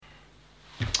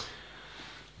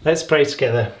Let's pray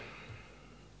together.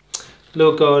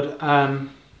 Lord God, I'm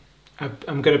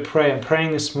going to pray. I'm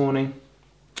praying this morning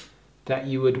that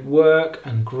you would work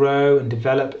and grow and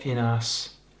develop in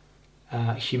us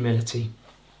humility.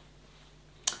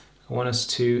 I want us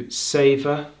to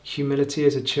savour humility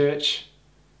as a church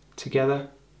together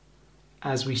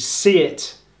as we see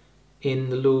it in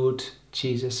the Lord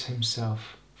Jesus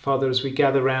himself. Father, as we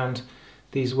gather round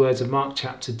these words of Mark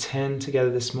chapter 10 together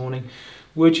this morning,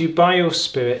 would you, by your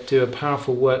Spirit, do a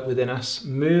powerful work within us?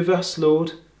 Move us,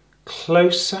 Lord,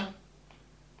 closer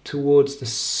towards the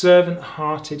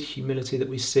servant-hearted humility that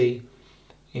we see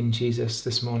in Jesus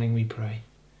this morning, we pray.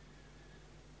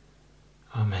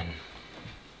 Amen.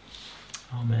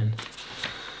 Amen.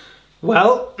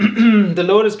 Well, the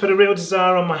Lord has put a real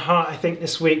desire on my heart, I think,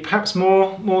 this week, perhaps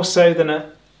more so than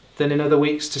in other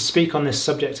weeks, to speak on this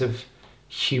subject of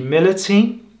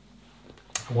humility.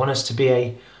 I want us to be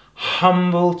a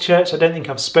humble church. I don't think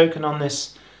I've spoken on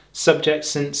this subject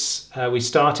since we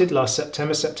started last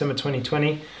September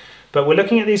 2020. But we're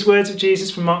looking at these words of Jesus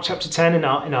from Mark chapter 10 in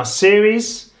our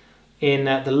series, in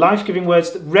the life-giving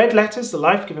words, red letters, the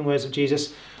life-giving words of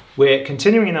Jesus. We're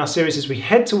continuing in our series as we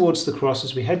head towards the cross,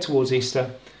 as we head towards Easter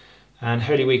and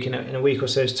Holy Week in a week or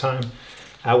so's time.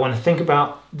 I want to think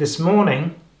about this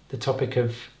morning the topic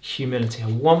of humility. I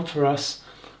want for us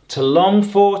to long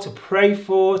for, to pray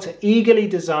for, to eagerly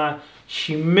desire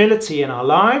humility in our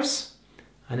lives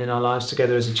and in our lives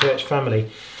together as a church family.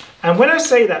 And when I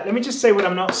say that, let me just say what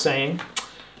I'm not saying.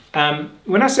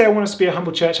 When I say I want us to be a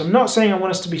humble church, I'm not saying I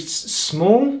want us to be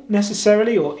small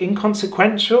necessarily, or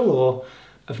inconsequential, or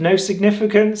of no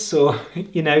significance, or,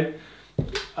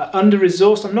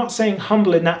 under-resourced. I'm not saying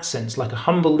humble in that sense, like a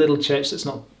humble little church that's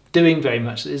not doing very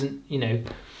much, that isn't,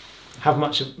 have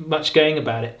much going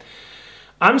about it.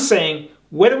 I'm saying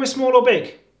whether we're small or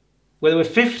big, whether we're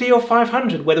 50 or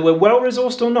 500, whether we're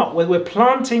well-resourced or not, whether we're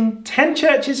planting 10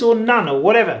 churches or none or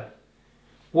whatever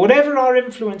our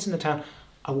influence in the town,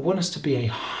 I want us to be a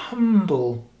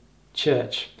humble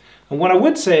church. And what I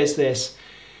would say is this,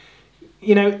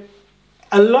 a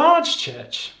large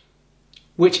church,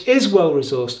 which is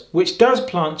well-resourced, which does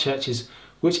plant churches,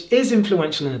 which is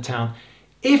influential in the town,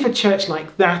 if a church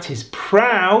like that is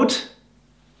proud,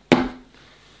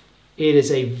 it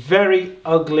is a very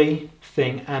ugly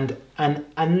thing and an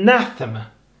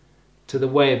anathema to the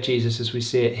way of Jesus as we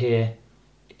see it here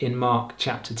in Mark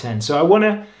chapter 10. So I want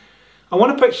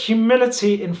to put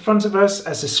humility in front of us,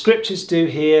 as the scriptures do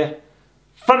here,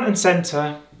 front and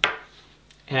centre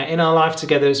in our life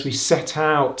together as we set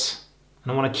out.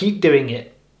 And I want to keep doing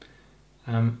it.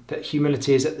 That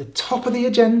humility is at the top of the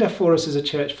agenda for us as a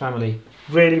church family.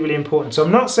 Really, really important. So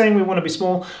I'm not saying we want to be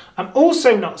small. I'm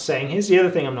also not saying, here's the other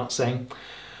thing I'm not saying.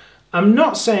 I'm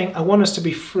not saying I want us to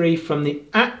be free from the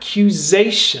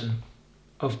accusation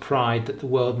of pride that the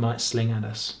world might sling at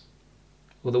us,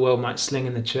 or the world might sling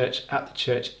in the church, at the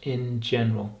church in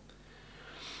general.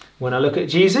 When I look at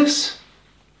Jesus,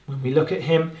 when we look at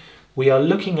him, we are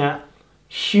looking at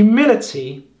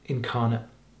humility incarnate.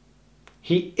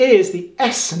 He is the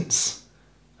essence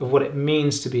of what it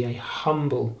means to be a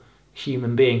humble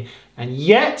human being. And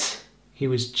yet, he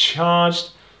was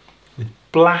charged with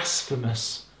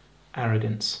blasphemous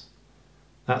arrogance.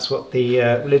 That's what the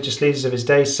religious leaders of his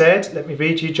day said. Let me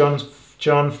read you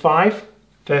John 5,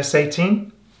 verse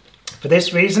 18. For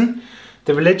this reason,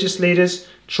 the religious leaders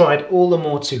tried all the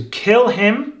more to kill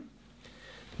him.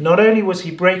 Not only was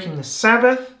he breaking the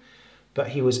Sabbath, but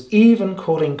he was even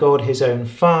calling God his own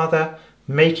Father,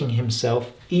 making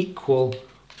himself equal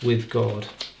with God.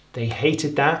 They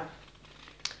hated that.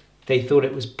 They thought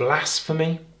it was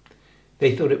blasphemy.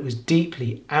 They thought it was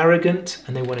deeply arrogant,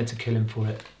 and they wanted to kill him for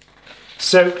it.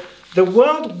 So the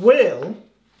world will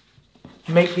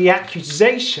make the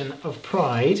accusation of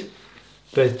pride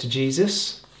both to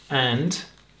Jesus and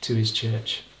to his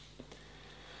church.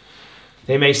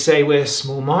 They may say we're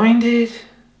small-minded,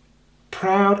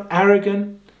 proud,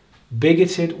 arrogant,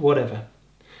 bigoted, whatever.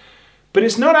 But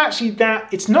it's not actually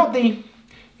that. It's not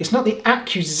the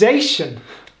accusation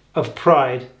of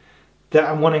pride that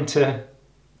I'm wanting to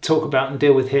talk about and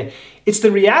deal with here. It's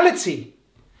the reality.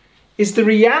 It's the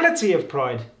reality of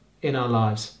pride in our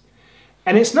lives.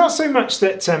 And it's not so much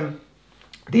that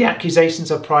the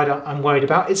accusations of pride I'm worried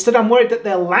about. It's that I'm worried that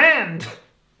they'll land,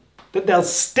 that they'll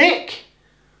stick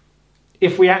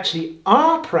if we actually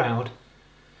are proud.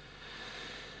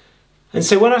 And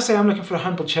so when I say I'm looking for a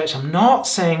humble church, I'm not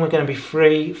saying we're going to be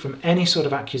free from any sort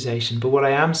of accusation. But what I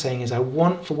am saying is I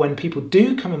want for when people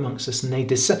do come amongst us and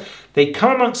they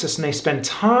come amongst us and they spend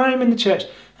time in the church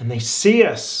and they see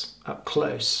us up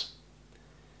close,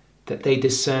 that they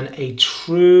discern a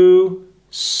true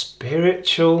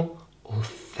spiritual,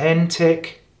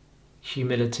 authentic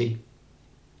humility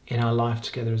in our life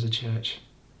together as a church.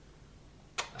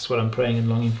 That's what I'm praying and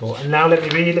longing for. And now let me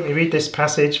read this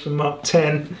passage from Mark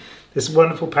 10, this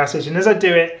wonderful passage. And as I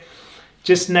do it,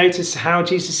 just notice how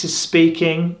Jesus is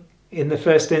speaking in the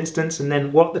first instance, and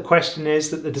then what the question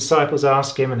is that the disciples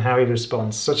ask him and how he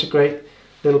responds. Such a great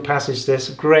little passage this,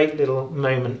 a great little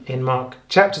moment in Mark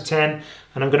chapter 10,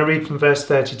 and I'm going to read from verse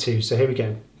 32. So here we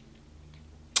go.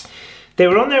 They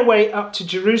were on their way up to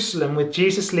Jerusalem with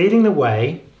Jesus leading the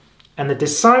way, and the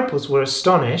disciples were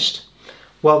astonished,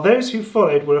 while those who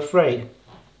followed were afraid.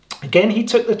 Again he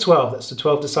took the 12, that's the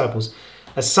 12 disciples,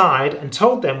 aside and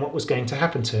told them what was going to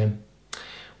happen to him.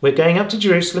 We're going up to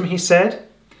Jerusalem, he said,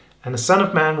 and the Son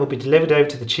of Man will be delivered over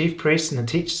to the chief priests and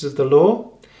the teachers of the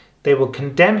law. They will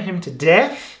condemn him to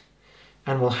death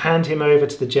and will hand him over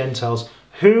to the Gentiles,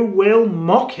 who will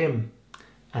mock him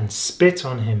and spit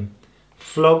on him,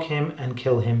 flog him and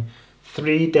kill him.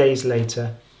 3 days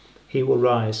later he will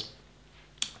rise.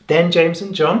 Then James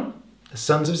and John, the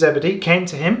sons of Zebedee, came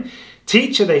to him.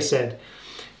 Teacher, they said,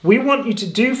 we want you to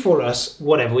do for us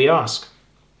whatever we ask.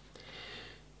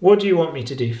 What do you want me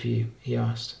to do for you? He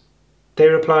asked. They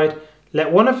replied,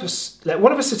 let one of us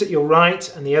sit at your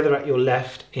right and the other at your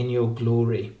left in your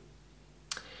glory.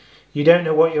 You don't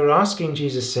know what you're asking,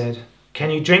 Jesus said.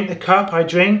 Can you drink the cup I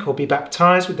drink or be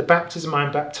baptized with the baptism I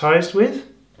am baptized with?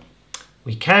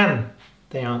 We can,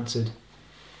 they answered.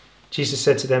 Jesus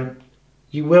said to them,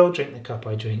 you will drink the cup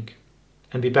I drink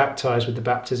and be baptized with the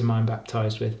baptism I am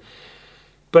baptized with.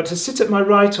 But to sit at my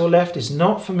right or left is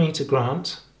not for me to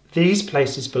grant. These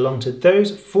places belong to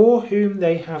those for whom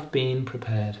they have been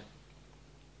prepared.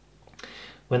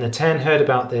 When the 10 heard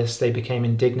about this, they became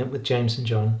indignant with James and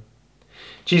John.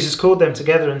 Jesus called them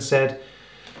together and said,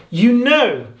 you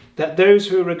know that those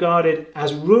who are regarded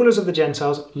as rulers of the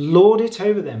Gentiles lord it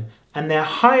over them, and their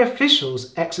high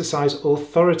officials exercise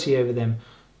authority over them.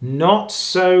 Not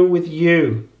so with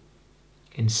you.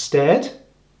 Instead,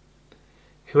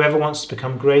 whoever wants to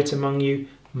become great among you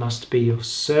must be your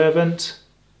servant,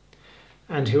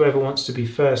 and whoever wants to be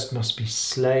first must be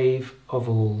slave of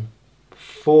all.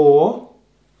 For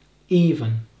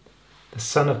even the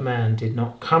Son of Man did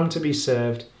not come to be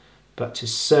served, but to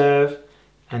serve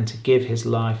and to give his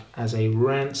life as a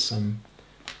ransom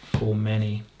for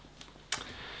many.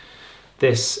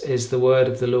 This is the word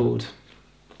of the Lord.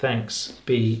 Thanks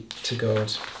be to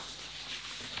God.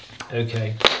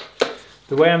 Okay,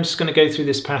 the way I'm just going to go through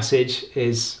this passage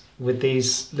is with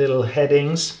these little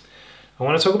headings. I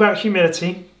want to talk about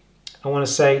humility. I want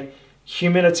to say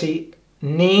humility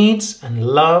needs and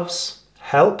loves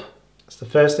help. That's the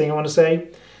first thing I want to say.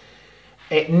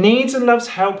 It needs and loves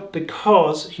help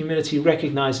because humility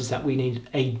recognizes that we need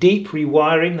a deep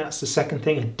rewiring. That's the second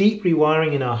thing, a deep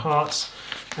rewiring in our hearts.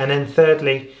 And then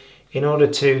thirdly, in order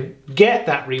to get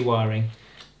that rewiring,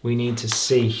 we need to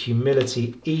see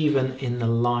humility even in the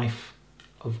life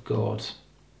of God.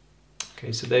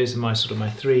 Okay, so those are my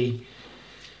 3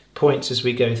 points as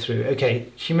we go through. Okay,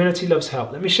 humility loves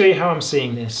help. Let me show you how I'm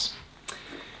seeing this.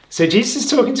 So Jesus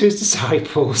is talking to his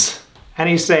disciples and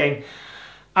he's saying,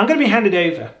 I'm going to be handed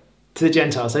over to the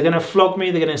Gentiles. They're going to flog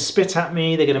me, they're going to spit at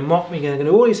me, they're going to mock me, they're going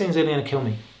to do all these things, they're going to kill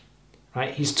me.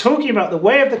 Right? He's talking about the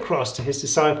way of the cross to his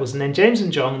disciples, and then James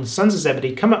and John, the sons of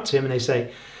Zebedee, come up to him and they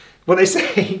say,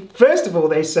 first of all,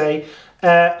 they say,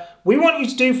 we want you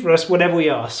to do for us whatever we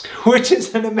ask, which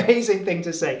is an amazing thing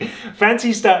to say.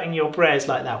 Fancy starting your prayers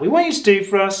like that. We want you to do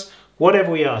for us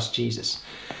whatever we ask, Jesus.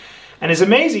 And it's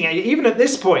amazing, even at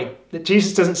this point, that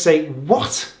Jesus doesn't say,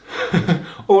 what?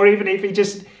 Or even that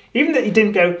he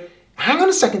didn't go, hang on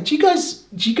a second, do you guys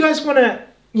want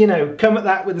to, come at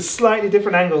that with a slightly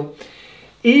different angle?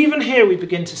 Even here we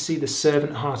begin to see the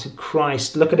servant-hearted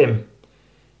Christ. Look at him.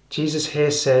 Jesus here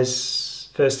says,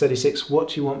 verse 36, what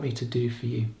do you want me to do for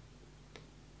you?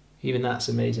 Even that's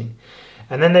amazing.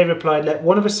 And then they replied, let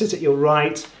one of us sit at your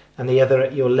right and the other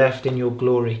at your left in your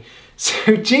glory.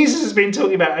 So Jesus has been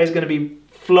talking about how he's going to be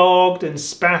flogged and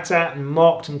spat at and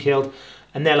mocked and killed.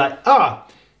 And they're like,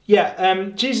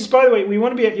 Jesus, by the way, we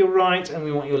want to be at your right and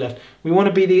we want your left. We want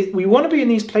to be in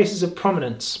these places of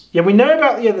prominence. Yeah, we know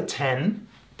about the other 10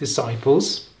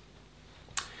 disciples,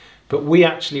 but we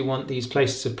actually want these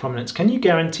places of prominence. Can you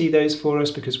guarantee those for us?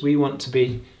 Because we want to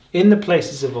be in the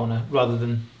places of honour rather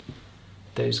than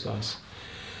those guys.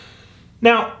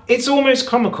 Now, it's almost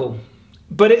comical,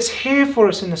 but it's here for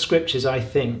us in the scriptures, I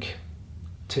think,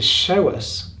 to show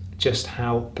us just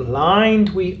how blind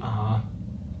we are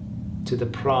to the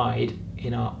pride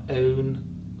in our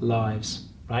own lives,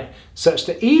 right? Such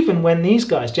that even when these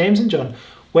guys, James and John,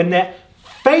 when they're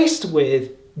faced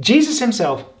with Jesus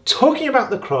himself talking about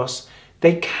the cross.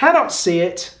 They cannot see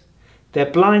it. They're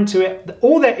blind to it.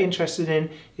 All they're interested in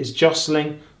is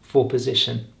jostling for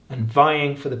position and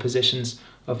vying for the positions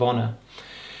of honour.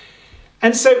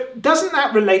 And so doesn't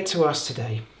that relate to us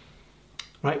today?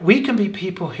 Right? We can be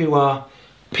people who are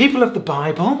people of the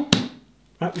Bible.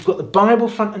 Right? We've got the Bible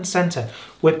front and centre.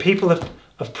 We're people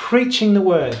of preaching the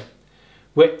word.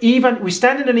 We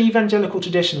stand in an evangelical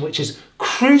tradition which is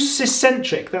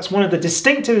crucicentric. That's one of the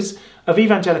distinctives of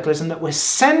evangelicalism, that we're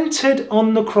centred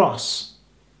on the cross.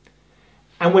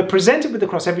 And we're presented with the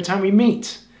cross every time we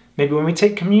meet. Maybe when we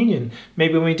take communion.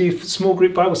 Maybe when we do small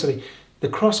group Bible study. The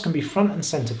cross can be front and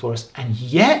centre for us. And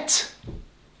yet,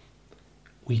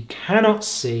 we cannot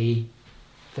see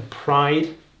the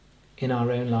pride in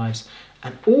our own lives.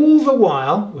 And all the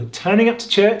while, we're turning up to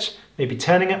church, maybe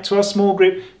turning up to our small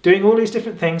group, doing all these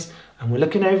different things, and we're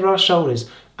looking over our shoulders.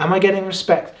 Am I getting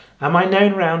respect? Am I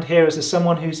known around here as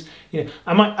someone who's,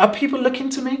 are people looking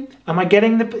to me? Am I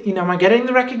getting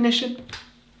the recognition?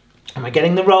 Am I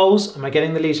getting the roles? Am I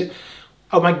getting the leadership?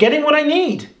 Am I getting what I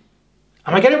need?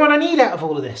 Am I getting what I need out of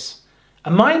all of this?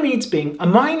 Are my needs being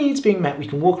met? We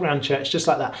can walk around church just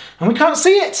like that, and we can't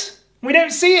see it. We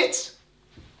don't see it.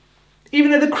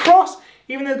 Even though the cross,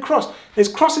 there's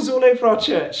crosses all over our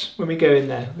church when we go in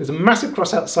there. There's a massive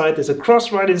cross outside. There's a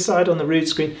cross right inside on the rood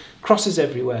screen. Crosses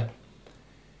everywhere.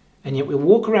 And yet we'll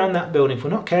walk around that building, if we're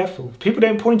not careful. If people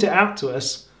don't point it out to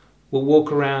us, we'll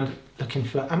walk around looking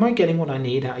for, am I getting what I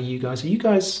need out of you guys? Are you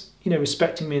guys,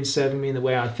 respecting me and serving me in the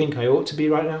way I think I ought to be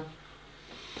right now?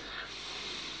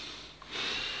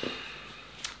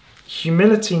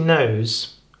 Humility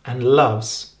knows and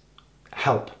loves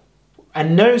help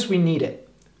and knows we need it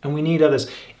and we need others.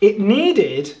 It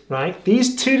needed, right,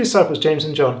 these two disciples, James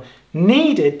and John,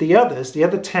 needed the others, the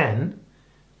other 10,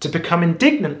 to become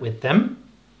indignant with them,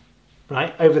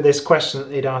 right, over this question that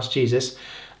they'd asked Jesus,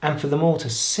 and for them all to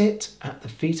sit at the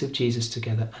feet of Jesus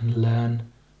together and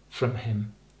learn from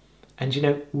him.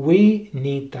 And we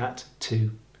need that too.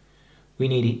 We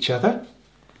need each other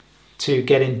to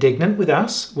get indignant with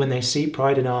us when they see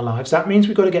pride in our lives. That means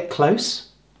we've got to get close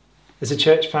as a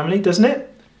church family, doesn't it?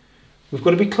 We've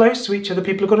got to be close to each other.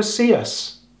 People have got to see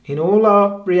us in all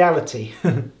our reality,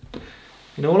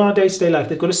 in all our day-to-day life.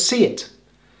 They've got to see it.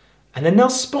 And then they'll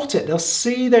spot it. They'll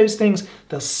see those things.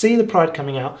 They'll see the pride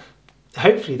coming out.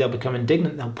 Hopefully they'll become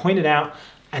indignant. They'll point it out.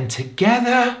 And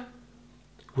together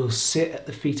we'll sit at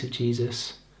the feet of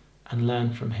Jesus and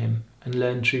learn from him and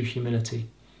learn true humility.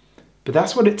 But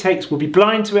that's what it takes. We'll be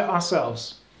blind to it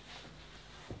ourselves.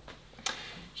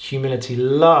 Humility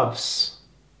loves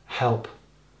help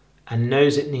and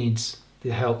knows it needs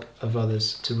the help of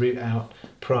others to root out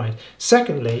pride.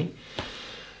 Secondly,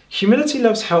 humility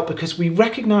loves help because we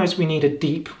recognise we need a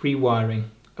deep rewiring,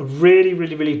 a really,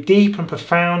 really, really deep and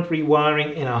profound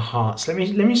rewiring in our hearts. Let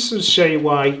me sort of show you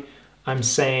why I'm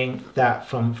saying that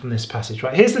from this passage.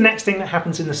 Right, here's the next thing that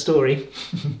happens in the story.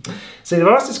 So they've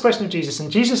asked this question of Jesus, and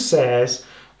Jesus says,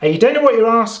 you don't know what you're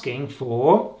asking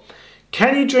for.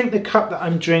 Can you drink the cup that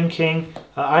I'm drinking,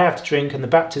 I have to drink, and the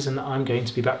baptism that I'm going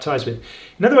to be baptized with?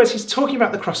 In other words, he's talking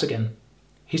about the cross again.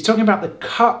 He's talking about the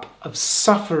cup of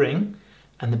suffering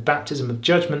and the baptism of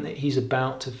judgment that he's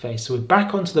about to face. So we're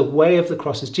back onto the way of the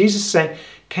cross. As Jesus is saying,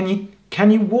 can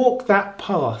you walk that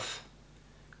path?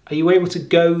 Are you able to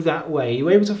go that way? Are you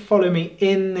able to follow me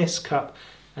in this cup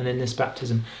and in this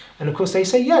baptism? And of course they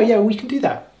say, yeah, we can do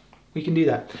that. We can do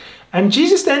that. And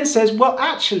Jesus then says, well,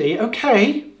 actually,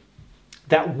 okay,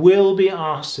 that will be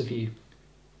asked of you.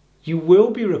 You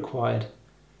will be required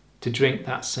to drink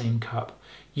that same cup.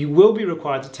 You will be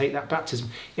required to take that baptism.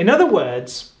 In other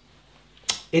words,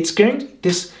 it's going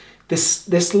to,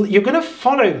 you're going to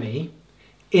follow me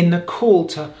in the call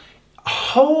to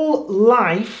whole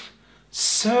life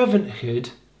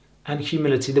servanthood and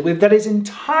humility that is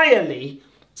entirely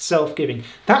self-giving.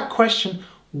 That question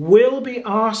will be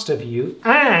asked of you,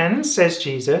 and, says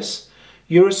Jesus,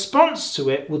 your response to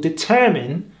it will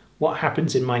determine what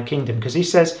happens in my kingdom. Because he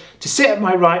says, to sit at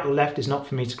my right or left is not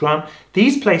for me to grant.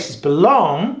 These places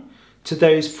belong to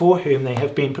those for whom they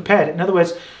have been prepared. In other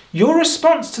words, your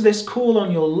response to this call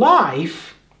on your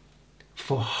life,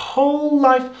 for whole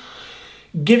life,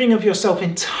 giving of yourself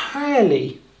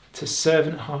entirely to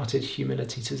servant-hearted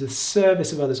humility, to the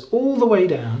service of others, all the way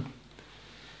down,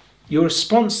 your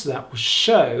response to that will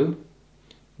show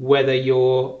whether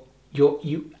you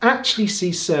actually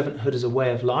see servanthood as a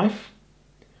way of life,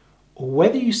 or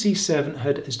whether you see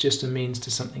servanthood as just a means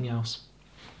to something else.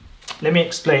 Let me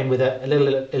explain with a little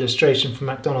illustration from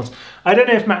McDonald's. I don't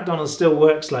know if McDonald's still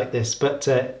works like this, but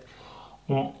I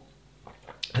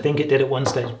think it did at one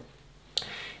stage.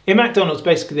 In McDonald's,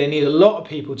 basically, they need a lot of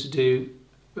people to do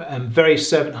very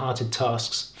servant-hearted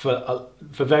tasks for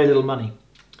very little money.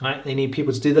 Right? They need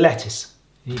people to do the lettuce.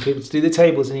 They need people to do the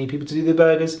tables. They need people to do the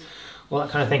burgers, all that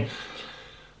kind of thing.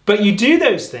 But you do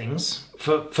those things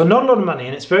for not a lot of money,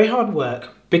 and it's very hard work,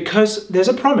 because there's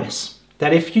a promise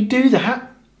that if you do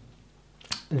that,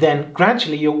 then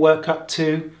gradually you'll work up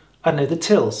to, I don't know, the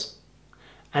tills.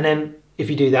 And then if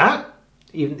you do that,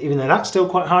 even though that's still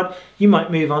quite hard, you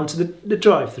might move on to the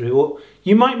drive-through, or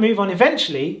you might move on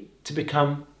eventually to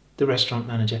become the restaurant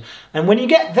manager. And when you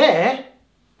get there,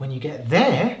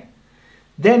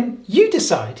 then you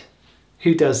decide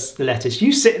who does the lettuce.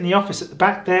 You sit in the office at the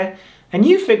back there and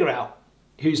you figure out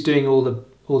who's doing all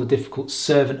the difficult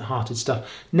servant-hearted stuff.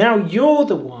 Now you're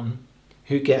the one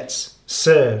who gets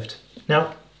served.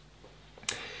 Now,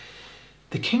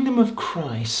 the kingdom of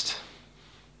Christ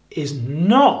is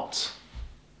not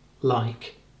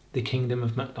like the kingdom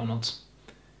of McDonald's,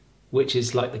 which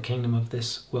is like the kingdom of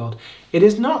this world. It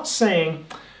is not saying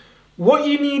what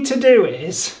you need to do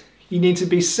is you need to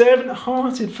be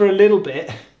servant-hearted for a little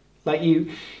bit, like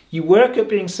you work at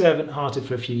being servant-hearted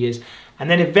for a few years, and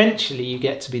then eventually you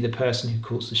get to be the person who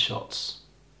calls the shots.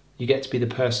 You get to be the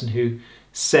person who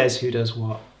says who does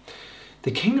what.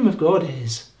 The kingdom of God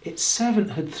it's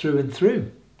servanthood through and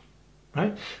through,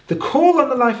 right? The call on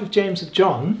the life of James of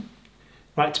John,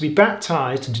 right, to be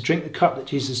baptized and to drink the cup that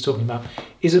Jesus is talking about,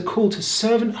 is a call to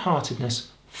servant-heartedness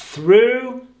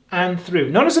through and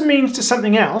through. Not as a means to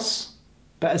something else,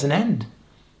 but as an end.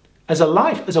 As a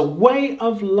life, as a way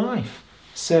of life,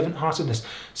 servant-heartedness.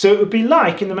 So it would be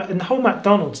like, in the whole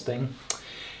McDonald's thing,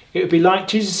 it would be like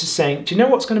Jesus is saying, do you know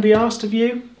what's going to be asked of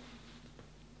you?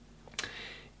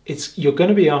 You're going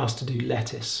to be asked to do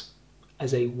lettuce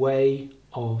as a way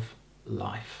of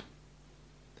life.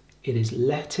 It is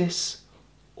lettuce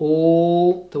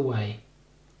all the way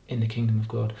in the kingdom of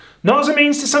God. Not as a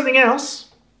means to something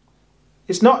else.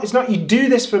 It's not you do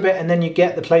this for a bit and then you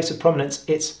get the place of prominence.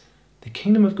 It's the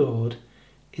kingdom of God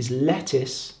is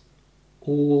lettuce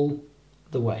all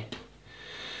the way.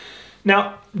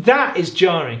 Now, that is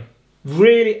jarring.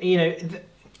 Really,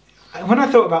 when I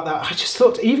thought about that, I just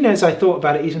thought, even as I thought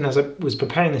about it, even as I was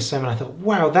preparing this sermon, I thought,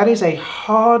 wow, that is a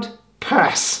hard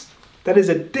pass. That is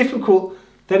a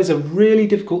really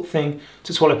difficult thing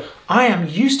to swallow. I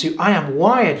am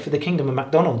wired for the kingdom of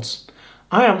McDonald's.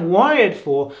 I am wired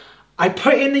for, I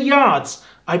put in the yards,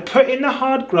 I put in the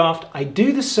hard graft, I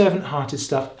do the servant-hearted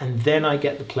stuff, and then I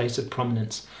get the place of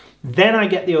prominence. Then I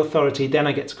get the authority, then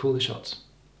I get to call the shots.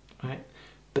 Right?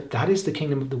 But that is the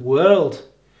kingdom of the world.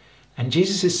 And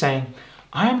Jesus is saying,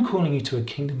 I am calling you to a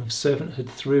kingdom of servanthood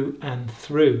through and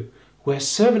through, where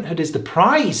servanthood is the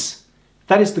prize.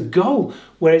 That is the goal,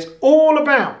 where it's all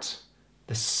about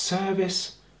the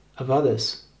service of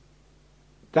others.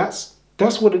 That's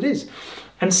what it is.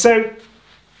 And so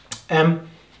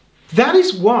that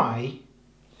is why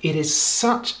it is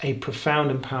such a profound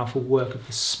and powerful work of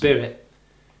the Spirit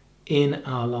in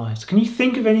our lives. Can you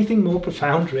think of anything more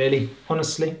profound, really,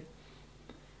 honestly?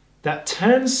 That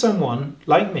turns someone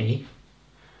like me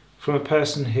from a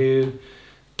person who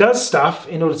does stuff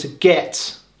in order to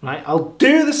get, right? I'll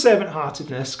do the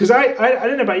servant-heartedness, because I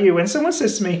don't know about you, when someone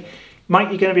says to me, Mike,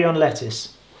 you're going to be on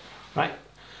lettuce, right?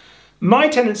 My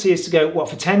tendency is to go, what,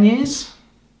 for 10 years?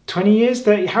 20 years?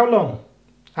 30? How long?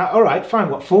 All right, fine,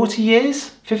 what, 40 years?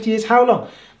 50 years? How long?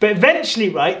 But eventually,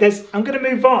 right, I'm going to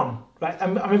move on, right?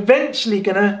 I'm eventually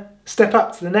going to step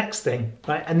up to the next thing,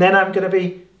 right? And then I'm going to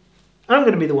be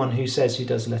the one who says who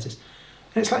does the lettuce.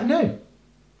 And it's like, no,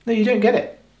 you don't get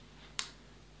it.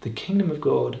 The kingdom of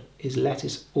God is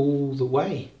lettuce all the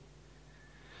way.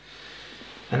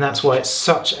 And that's why it's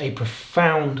such a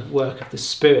profound work of the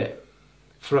Spirit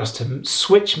for us to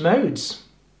switch modes,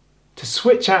 to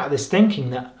switch out of this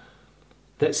thinking that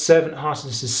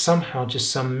servant-heartedness is somehow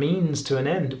just some means to an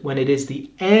end, when it is the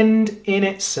end in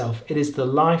itself. It is the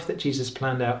life that Jesus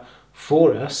planned out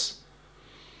for us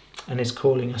and is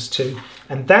calling us to.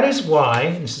 And that is why,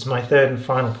 and this is my third and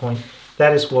final point,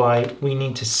 that is why we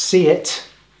need to see it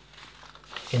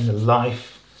in the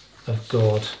life of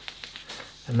God.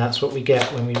 And that's what we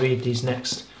get when we read these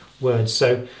next words.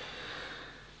 So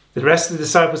the rest of the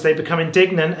disciples, they become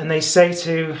indignant and they say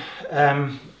to,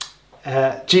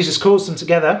 Jesus calls them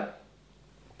together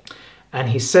and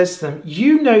he says to them,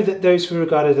 you know that those who are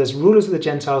regarded as rulers of the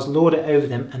Gentiles lord it over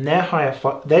them, and their high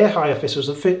officials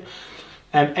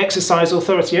exercise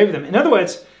authority over them. In other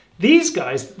words, these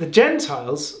guys, the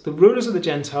Gentiles, the rulers of the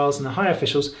Gentiles and the high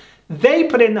officials, they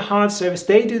put in the hard service,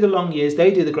 they do the long years,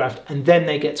 they do the graft, and then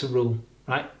they get to rule,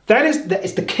 right?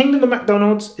 It's the kingdom of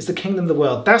McDonald's, it's the kingdom of the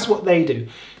world. That's what they do.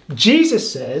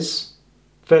 Jesus says,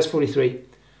 verse 43,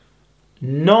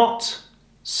 not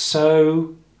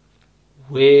so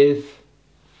with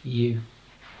you,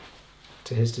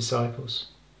 to his disciples.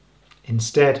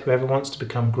 Instead, whoever wants to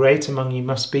become great among you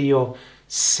must be your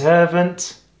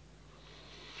servant.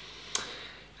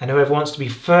 And whoever wants to be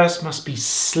first must be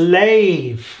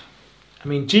slave. I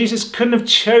mean, Jesus couldn't have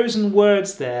chosen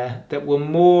words there that were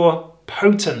more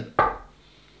potent.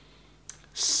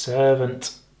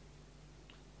 Servant,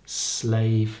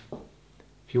 slave.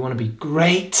 If you want to be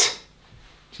great,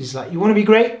 Jesus is like, you want to be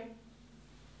great?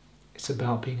 It's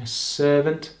about being a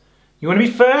servant. You want to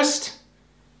be first?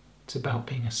 It's about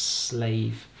being a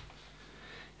slave.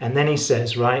 And then he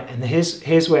says, right, and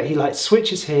here's where he like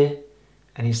switches here,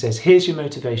 and he says, here's your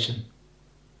motivation.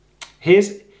 Here's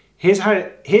how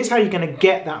you're going to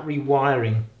get that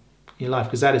rewiring in your life,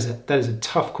 because that is a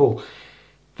tough call.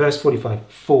 Verse 45,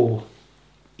 for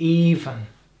even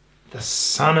the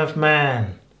Son of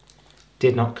Man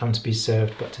did not come to be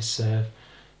served, but to serve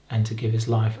and to give his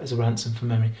life as a ransom for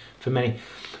many.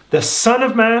 The Son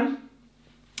of Man,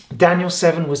 Daniel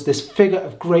 7, was this figure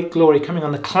of great glory coming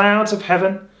on the clouds of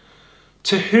heaven,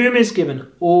 to whom is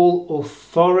given all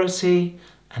authority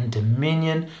and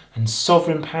dominion and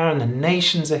sovereign power, and the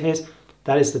nations are his.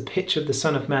 That is the picture of the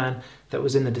Son of Man that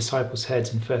was in the disciples'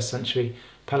 heads in first century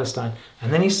Palestine.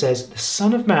 And then he says, the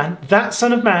Son of Man, that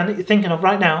Son of Man that you're thinking of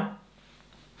right now,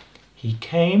 he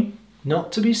came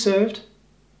not to be served,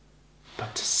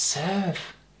 but to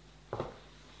serve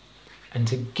and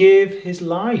to give his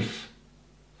life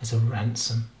as a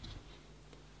ransom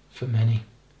for many.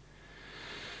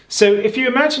 So if you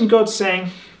imagine God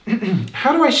saying,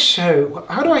 how do I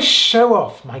show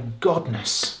off my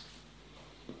godness?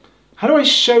 How do I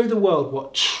show the world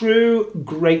what true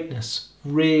greatness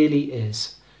really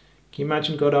is? Can you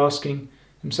imagine God asking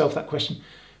himself that question?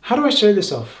 How do I show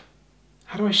this off?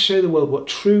 How do I show the world what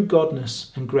true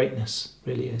godness and greatness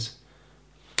really is?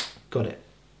 Got it.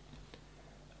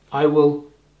 I will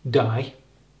die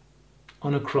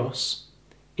on a cross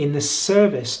in the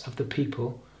service of the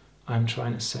people I'm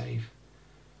trying to save.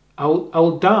 I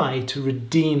will die to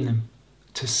redeem them,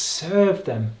 to serve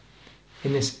them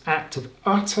in this act of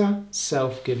utter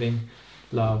self-giving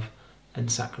love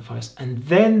and sacrifice. And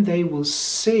then they will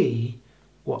see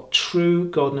what true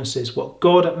godness is, what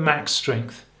God at max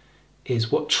strength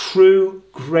is, what true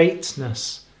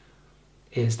greatness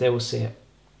is. They will see it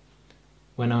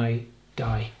when I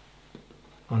die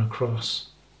on a cross.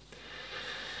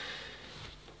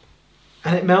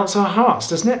 And it melts our hearts,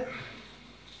 doesn't it?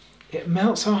 It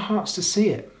melts our hearts to see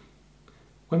it.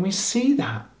 When we see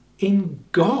that in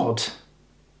God,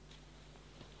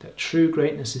 that true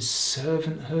greatness is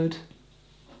servanthood,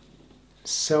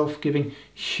 self-giving,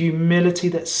 humility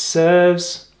that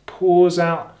serves, pours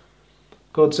out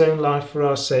God's own life for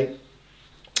our sake,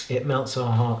 it melts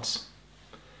our hearts.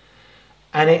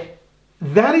 And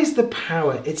that is the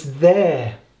power. It's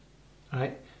there,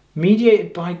 right?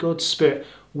 Mediated by God's Spirit,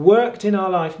 worked in our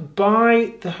life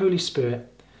by the Holy Spirit,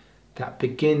 that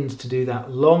begins to do that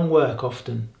long work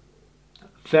often,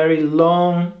 very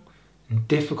long and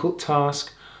difficult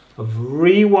task of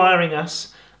rewiring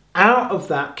us out of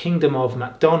that kingdom of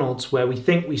McDonald's where we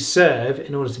think we serve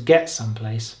in order to get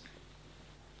someplace,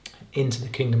 into the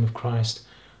kingdom of Christ,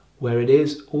 where it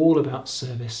is all about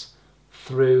service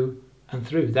through and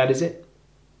through. That is it.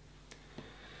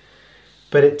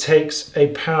 But it takes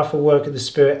a powerful work of the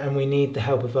Spirit, and we need the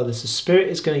help of others. The Spirit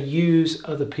is going to use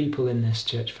other people in this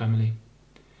church family.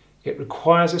 It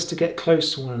requires us to get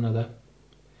close to one another.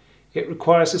 It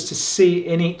requires us to see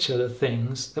in each other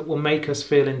things that will make us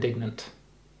feel indignant.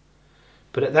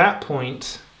 But at that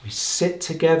point, we sit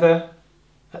together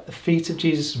at the feet of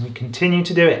Jesus and we continue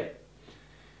to do it.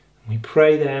 And we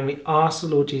pray there and we ask the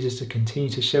Lord Jesus to continue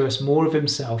to show us more of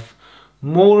himself,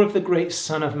 more of the great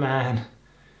Son of Man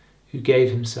who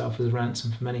gave himself as a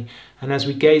ransom for many. And as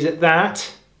we gaze at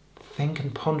that, think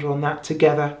and ponder on that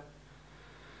together,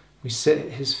 we sit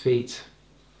at his feet.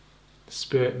 The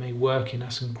Spirit may work in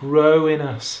us and grow in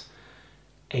us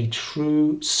a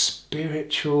true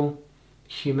spiritual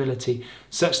humility,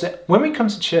 such that when we come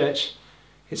to church,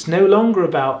 it's no longer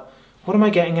about, what am I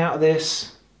getting out of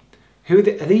this? Are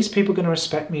these people going to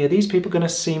respect me? Are these people going to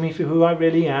see me for who I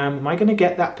really am? Am I going to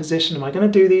get that position? Am I going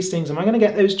to do these things? Am I going to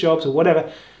get those jobs or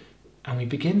whatever? And we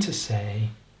begin to say,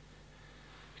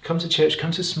 come to church, come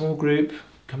to a small group,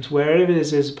 come to wherever it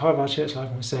is as part of our church life,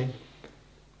 and we're saying,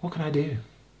 what can I do?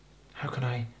 How can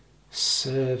I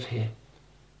serve here?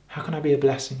 How can I be a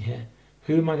blessing here?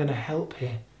 Who am I going to help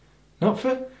here? Not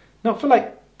for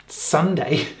like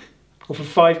Sunday or for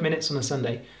 5 minutes on a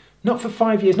Sunday. Not for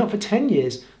 5 years, not for 10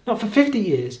 years, not for 50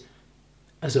 years.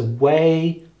 As a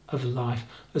way of life.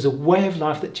 As a way of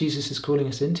life that Jesus is calling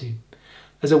us into.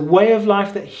 as a way of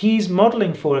life that he's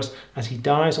modelling for us as he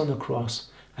dies on the cross,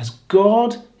 as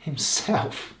God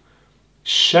himself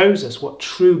shows us what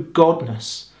true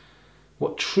godness,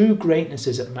 what true greatness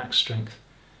is at max strength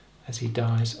as he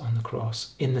dies on the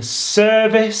cross in the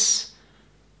service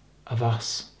of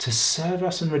us, to serve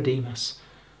us and redeem us,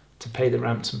 to pay the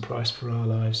ransom price for our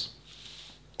lives.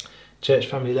 Church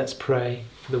family, let's pray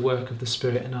for the work of the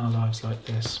Spirit in our lives like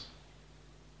this.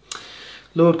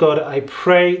 Lord God, I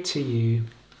pray to you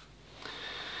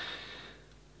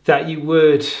that you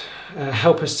would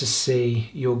help us to see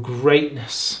your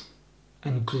greatness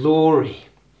and glory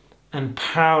and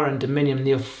power and dominion and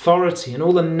the authority and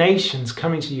all the nations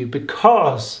coming to you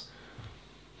because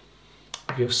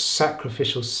of your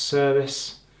sacrificial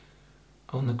service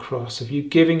on the cross, of you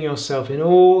giving yourself in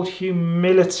all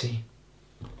humility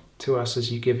to us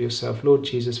as you give yourself, Lord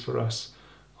Jesus, for us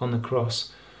on the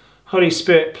cross. Holy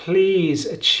Spirit, please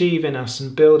achieve in us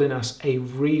and build in us a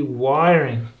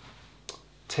rewiring.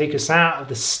 Take us out of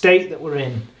the state that we're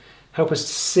in. Help us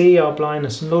to see our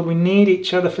blindness. And Lord, we need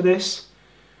each other for this.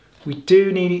 We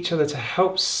do need each other to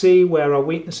help see where our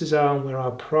weaknesses are and where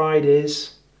our pride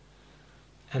is.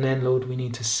 And then, Lord, we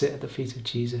need to sit at the feet of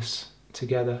Jesus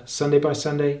together, Sunday by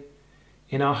Sunday,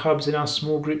 in our hubs, in our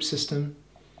small group system.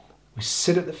 We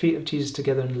sit at the feet of Jesus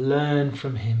together and learn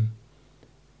from him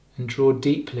and draw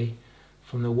deeply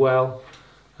from the well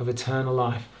of eternal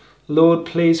life. Lord,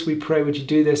 please, we pray, would you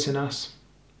do this in us?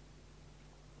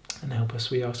 And help us,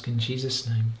 we ask in Jesus'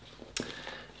 name.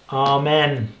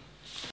 Amen.